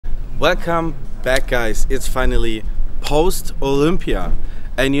Welcome back, guys. It's finally post-Olympia.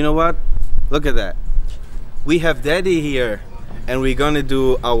 And you know what? Look at that. We have Daddy here and we're gonna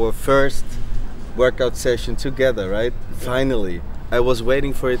do our first workout session together, right? Finally. I was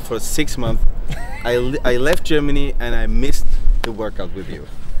waiting for it for 6 months. I left Germany and I missed the workout with you.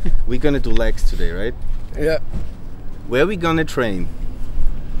 We're gonna do legs today, right? Yeah. Where are we gonna train?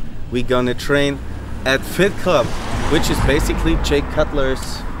 We're gonna train at FitClub, which is basically Jake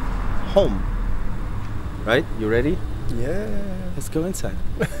Cutler's home. Right? You ready? Yeah. Let's go inside.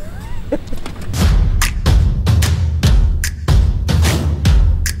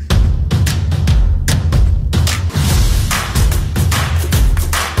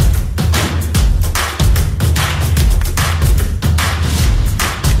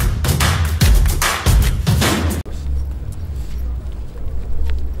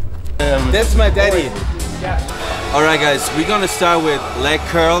 That's my daddy. Alright guys, we're gonna start with leg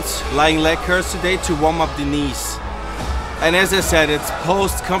curls, lying leg curls today to warm up the knees. And as I said, it's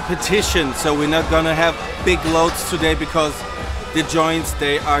post-competition, so we're not gonna have big loads today because the joints,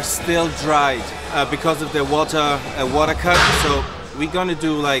 they are still dried because of the water cut. So we're gonna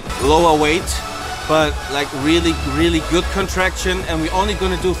do like lower weight, but like really good contraction, and we're only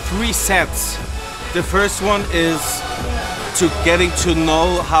gonna do 3 sets. The first one is to getting to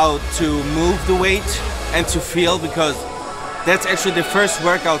know how to move the weight and to feel, because that's actually the first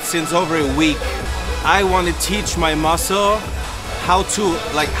workout since over a week. I want to teach my muscle how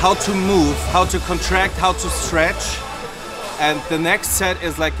to move, how to contract, how to stretch. And the next set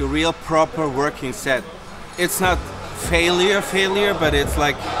is like a real proper working set. It's not failure, but it's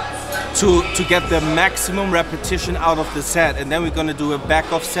like to get the maximum repetition out of the set. And then we're gonna do a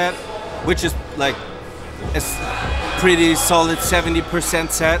back off set, which is like a pretty solid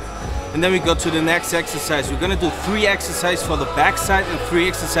 70% set. And then we go to the next exercise. We're gonna do 3 exercises for the back side and 3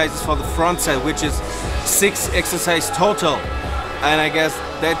 exercises for the front side, which is 6 exercises total. And I guess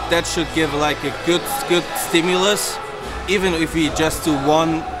that should give like a good stimulus. Even if we just do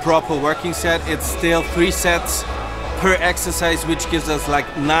 1 proper working set, it's still 3 sets per exercise, which gives us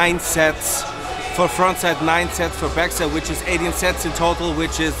like 9 sets for front side, 9 sets for back side, which is 18 sets in total,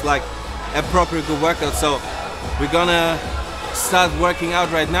 which is like a proper good workout. So we're gonna start working out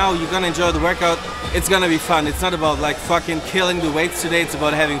right now. You're gonna enjoy the workout. It's gonna be fun. It's not about like fucking killing the weights today, it's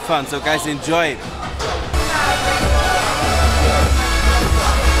about having fun. So guys, enjoy it.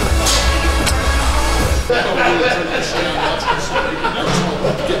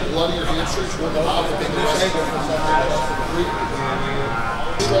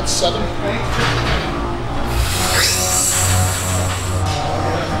 That's 7.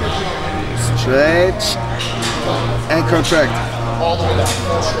 Stretch and contract. All the way down.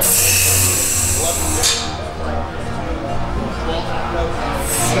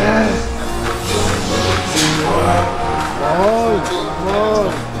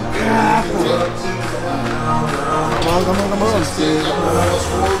 Come on.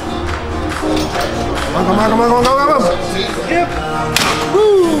 Yep.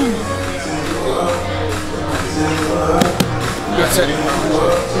 Woo. That's it.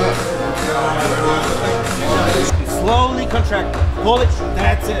 Slowly contract. Pull it.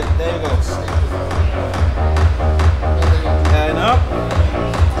 That's it. There you go. And up.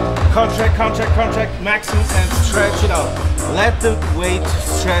 Contract. Maximum and stretch it out. Let the weight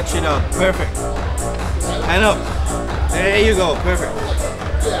stretch it out. Perfect. And up. There you go. Perfect.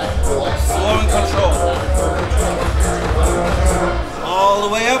 Slow and control. All the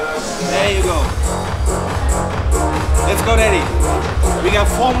way up. There you go. Let's go, Daddy. We got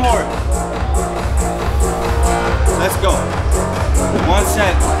 4 more. Let's go. 1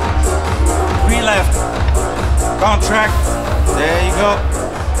 set. 3 left. Contract. There you go.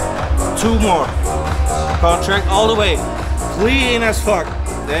 2 more. Contract all the way. Clean as fuck.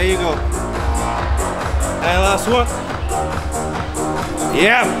 There you go. And last one.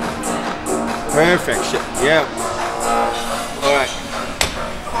 Yeah. Perfect shit. Yeah. All right.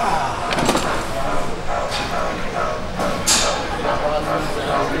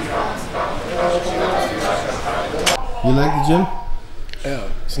 You like the gym? Yeah,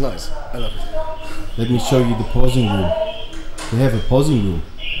 it's nice. I love it. Let me show you the posing room. They have a posing room.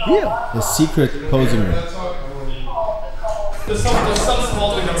 Yeah. A secret posing room. There's some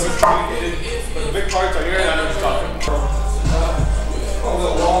small thing that was communicated, but the big parts are here and I know what you're talking about.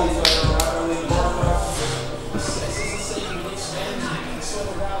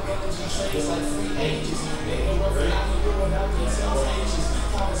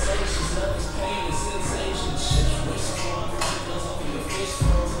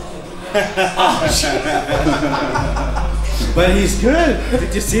 Oh, shit. But he's good.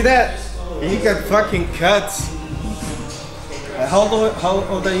 Did you see that? He got fucking cuts. How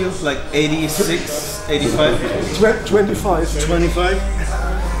old are you? Like 86, 85? 25.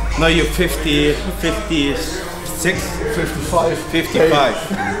 25? No, you're 50, 56? 55. 55.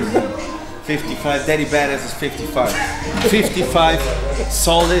 55. Daddy Badass is 55. 55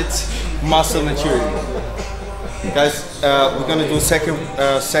 solid muscle maturity. Guys, we're gonna do second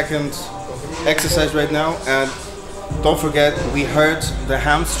exercise right now, and don't forget we hurt the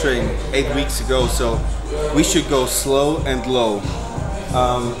hamstring 8 weeks ago, so we should go slow and low.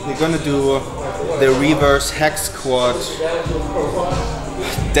 We're gonna do the reverse hex squat,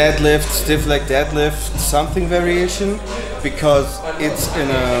 deadlift, stiff leg deadlift, something variation, because it's in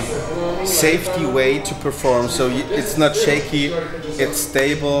a safety way to perform. So it's not shaky, it's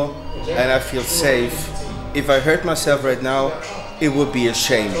stable, and I feel safe. If I hurt myself right now, it would be a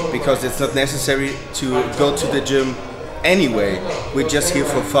shame, because it's not necessary to go to the gym anyway. We're just here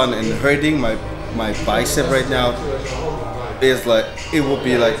for fun, and hurting my bicep right now is like, it would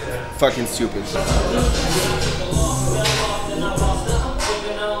be like fucking stupid.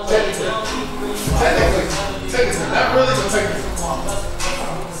 That really is a technical.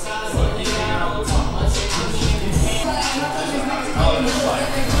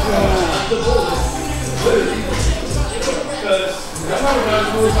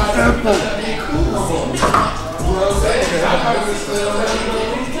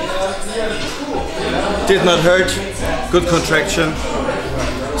 Did not hurt, good contraction,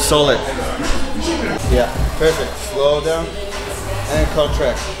 solid. Yeah, perfect. Slow down and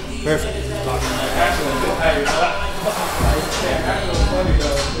contract. Perfect.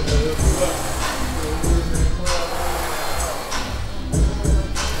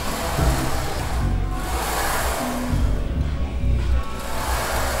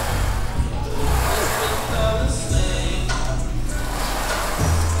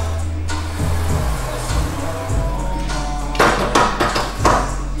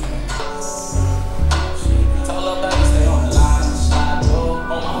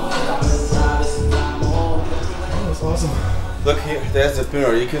 Look here, there's the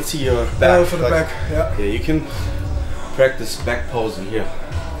mirror. You can see your back. Oh, for the back, yeah. Yeah, you can practice back posing here.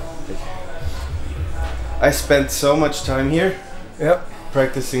 I spent so much time here, Yeah.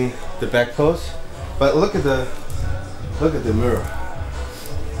 practicing the back pose. But look at the mirror.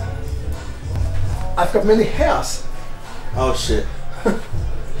 I've got many hairs. Oh shit!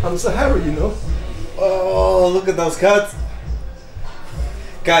 I'm so hairy, you know. Oh, look at those cuts,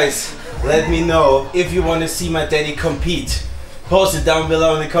 guys. Let me know if you want to see my daddy compete. Post it down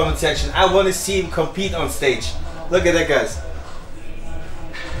below in the comment section. I want to see him compete on stage. Look at that, guys.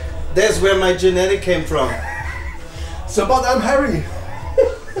 That's where my genetic came from. So, but I'm hairy.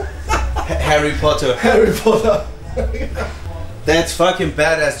 Harry Potter. Harry Potter. That's fucking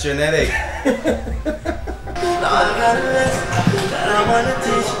badass genetic.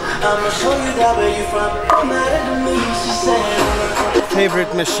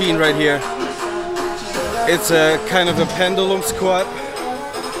 Favorite machine right here. It's a kind of a pendulum squat,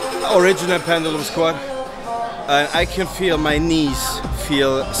 original pendulum squat, and I can feel my knees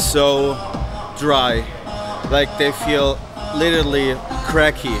feel so dry, like they feel literally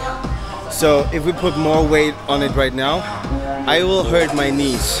cracky. So if we put more weight on it right now, I will hurt my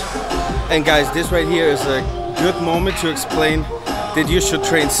knees. And guys, this right here is a good moment to explain that you should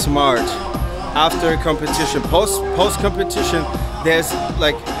train smart after a competition. Post competition, there's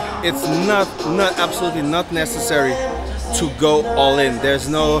like, it's absolutely not necessary to go all in. There's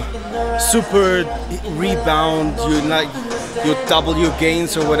no super rebound, you double your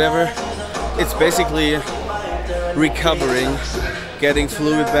gains or whatever. It's basically recovering, getting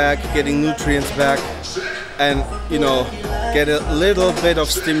fluid back, getting nutrients back, and you know, get a little bit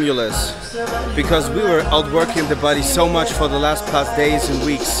of stimulus, because we were outworking the body so much for the past days and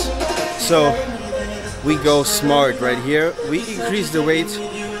weeks. So we go smart right here. We increase the weight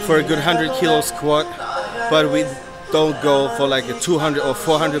for a good 100 kilo squat, but we don't go for like a 200 or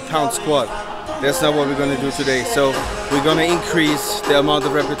 400 pound squat. That's not what we're gonna do today. So we're gonna increase the amount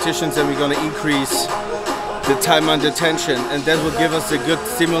of repetitions, and we're gonna increase the time under tension, and that will give us a good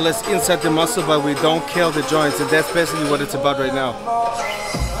stimulus inside the muscle, but we don't kill the joints, and that's basically what it's about right now.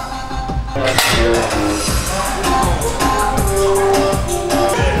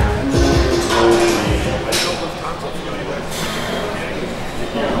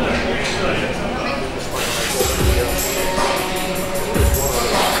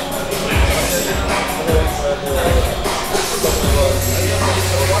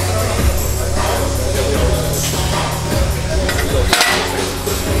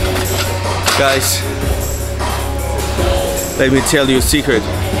 Guys, Let me tell you a secret,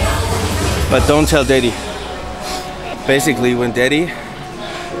 but don't tell Daddy. Basically, when Daddy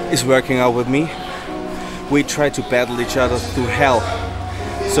is working out with me, we try to battle each other through hell.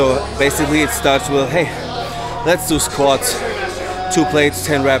 So basically it starts with, hey, let's do squats, 2 plates,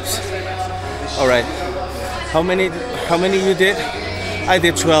 10 reps. All right, how many you did? I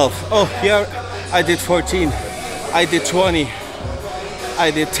did 12. Oh yeah, I did 14. I did 20. I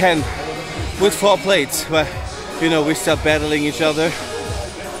did 10 with 4 plates. But you know, we start battling each other.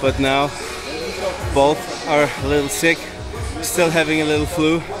 But now both are a little sick, still having a little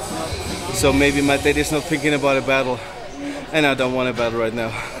flu. So maybe my daddy's not thinking about a battle. And I don't want a battle right now.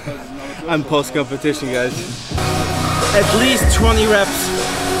 I'm post-competition, guys. At least 20 reps.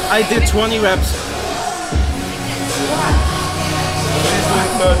 I did 20 reps.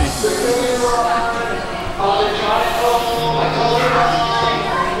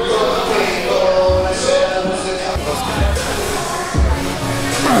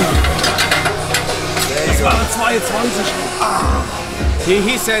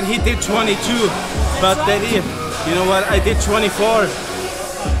 He said he did 22, but Daddy, you know what? I did 24.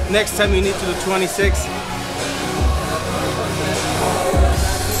 Next time you need to do 26.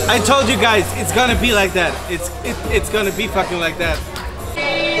 I told you guys, it's gonna be like that. It's gonna be fucking like that.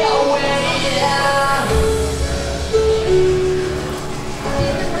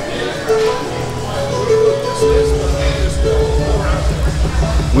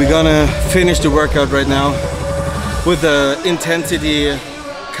 We're gonna finish the workout right now with the intensity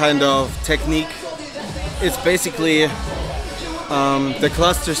kind of technique. It's basically the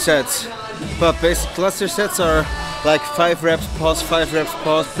cluster sets, but cluster sets are like 5 reps pause, 5 reps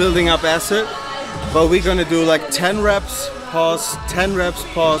pause, building up acid. But we're gonna do like 10 reps pause, 10 reps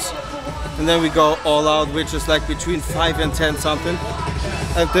pause, and then we go all out, which is like between 5 and 10 something.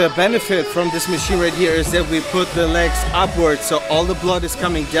 And the benefit from this machine right here is that we put the legs upwards, so all the blood is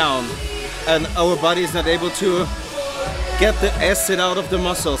coming down and our body is not able to get the acid out of the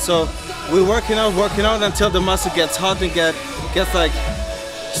muscle. So we're working out until the muscle gets hot and gets like,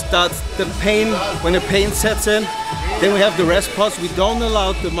 starts the pain. When the pain sets in, then we have the rest pause. We don't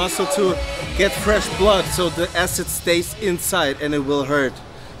allow the muscle to get fresh blood, so the acid stays inside and it will hurt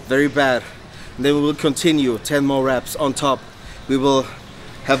very bad. And then we will continue 10 more reps on top. We will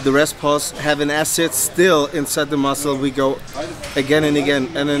have the rest pause, have an acid still inside the muscle. We go again and again,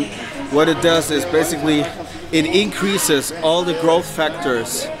 and then what it does is basically it increases all the growth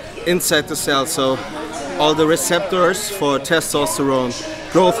factors inside the cell. So all the receptors for testosterone,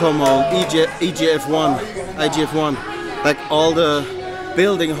 growth hormone, IGF-1, like all the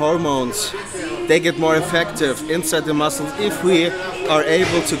building hormones, they get more effective inside the muscles if we are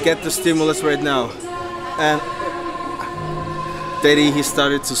able to get the stimulus right now. And Daddy, he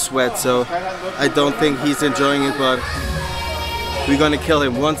started to sweat, so I don't think he's enjoying it, but we're gonna kill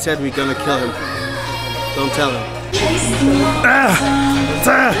him. One set, we're gonna kill him. Don't tell him.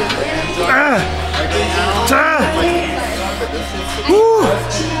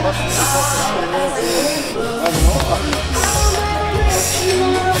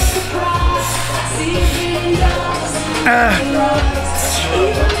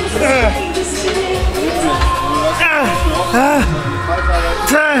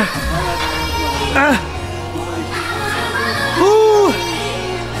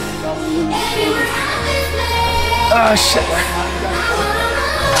 Oh shit.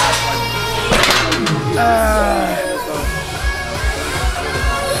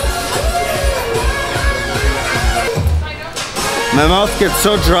 My mouth gets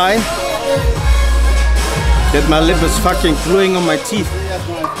so dry that my lip is fucking gluing on my teeth.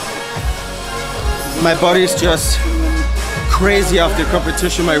 My body is just crazy after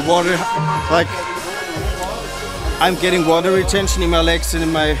competition. My water, like, I'm getting water retention in my legs and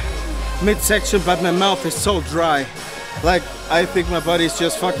in my midsection, but my mouth is so dry. Like, I think my body is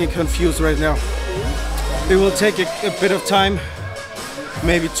just fucking confused right now. It will take a bit of time,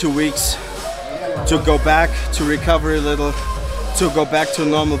 maybe 2 weeks, to go back, to recover a little, to go back to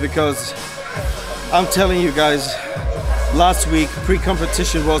normal, because I'm telling you guys, last week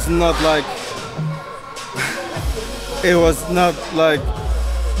pre-competition was not like, it was not like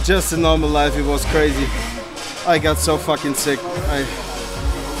just a normal life. It was crazy. I got so fucking sick.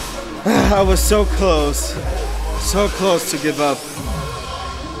 I was so close to give up,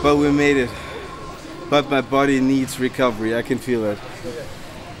 but we made it. But my body needs recovery. I can feel it.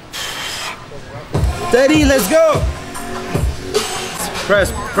 Daddy, let's go!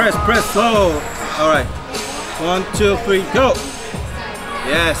 Press, press, press, slow. All right. 1, 2, 3, go!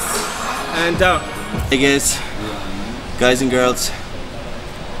 Yes, and down. Hey guys and girls,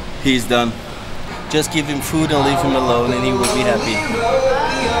 he's done. Just give him food and leave him alone and he will be happy.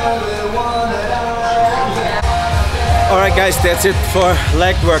 Alright guys, that's it for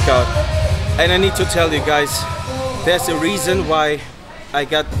leg workout. And I need to tell you guys, there's a reason why I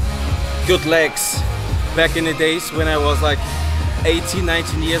got good legs. Back in the days when I was like 18,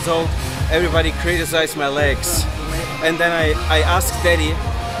 19 years old, everybody criticized my legs. And then I asked Daddy,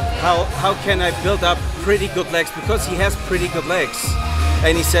 how can I build up pretty good legs? Because he has pretty good legs.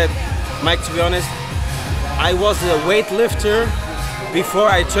 And he said, Mike, to be honest, I was a weightlifter before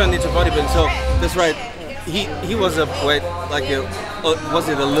I turned into bodybuilding. So that's right. He was a was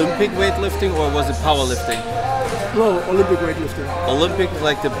it Olympic weightlifting or was it powerlifting? No, Olympic weightlifting. Olympic,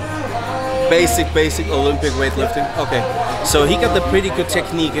 like the basic Olympic weightlifting. Okay. So he got the pretty good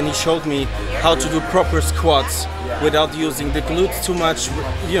technique and he showed me how to do proper squats without using the glutes too much,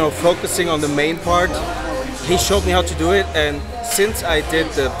 you know, focusing on the main part. He showed me how to do it, and since I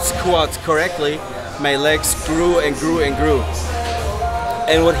did the squats correctly, my legs grew and grew and grew.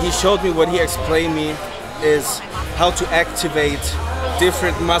 And what he showed me, what he explained me, is how to activate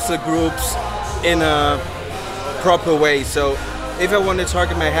different muscle groups in a proper way. So if I want to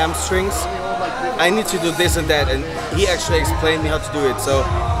target my hamstrings, I need to do this and that, and he actually explained me how to do it. So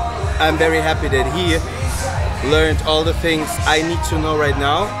I'm very happy that he learned all the things I need to know right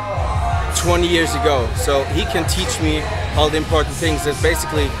now 20 years ago. So he can teach me all the important things. That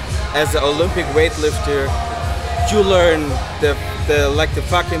basically, as an Olympic weightlifter, you learn the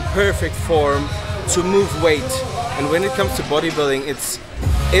fucking perfect form to move weight. And when it comes to bodybuilding, it's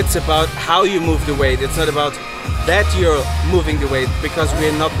about how you move the weight. It's not about that you're moving the weight, because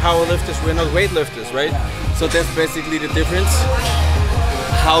we're not powerlifters, we're not weightlifters, right? So that's basically the difference.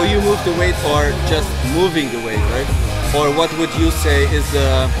 How you move the weight or just moving the weight, right? Or what would you say is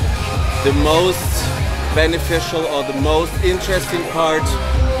the most beneficial or the most interesting part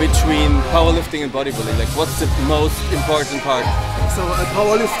between powerlifting and bodybuilding? Like, what's the most important part? So at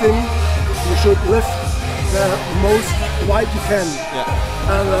powerlifting, you should lift the most weight you can. Yeah.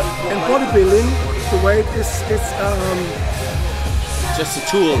 And in bodybuilding, the weight is just a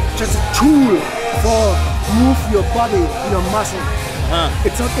tool. Just a tool for move your body, your muscle.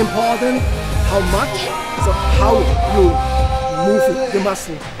 It's not important how much, so how you move the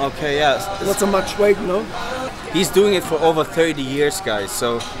muscle. Okay, yeah. Not so much weight, you know. He's doing it for over 30 years, guys.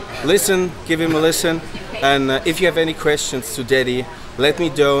 So listen, give him a listen. And if you have any questions to Daddy, let me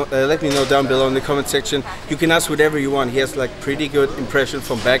know down below in the comment section. You can ask whatever you want. He has like pretty good impression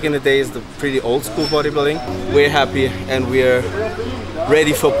from back in the days, the pretty old school bodybuilding. We're happy and we're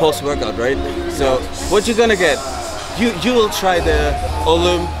ready for post-workout, right? So what you gonna get? You will try the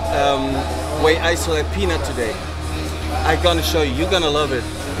whey isolate peanut today. I'm gonna show you. You're gonna love it.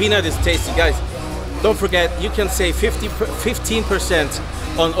 Peanut is tasty, guys. Don't forget, you can save 15%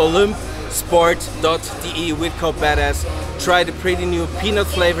 on olympsport.de with code BADASS. Try the pretty new peanut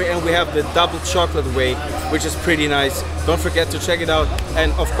flavor, and we have the double chocolate whey, which is pretty nice. Don't forget to check it out.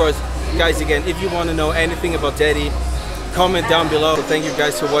 And of course, guys, again, if you want to know anything about Daddy, comment down below. Thank you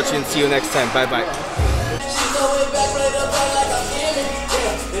guys for watching. See you next time. Bye bye.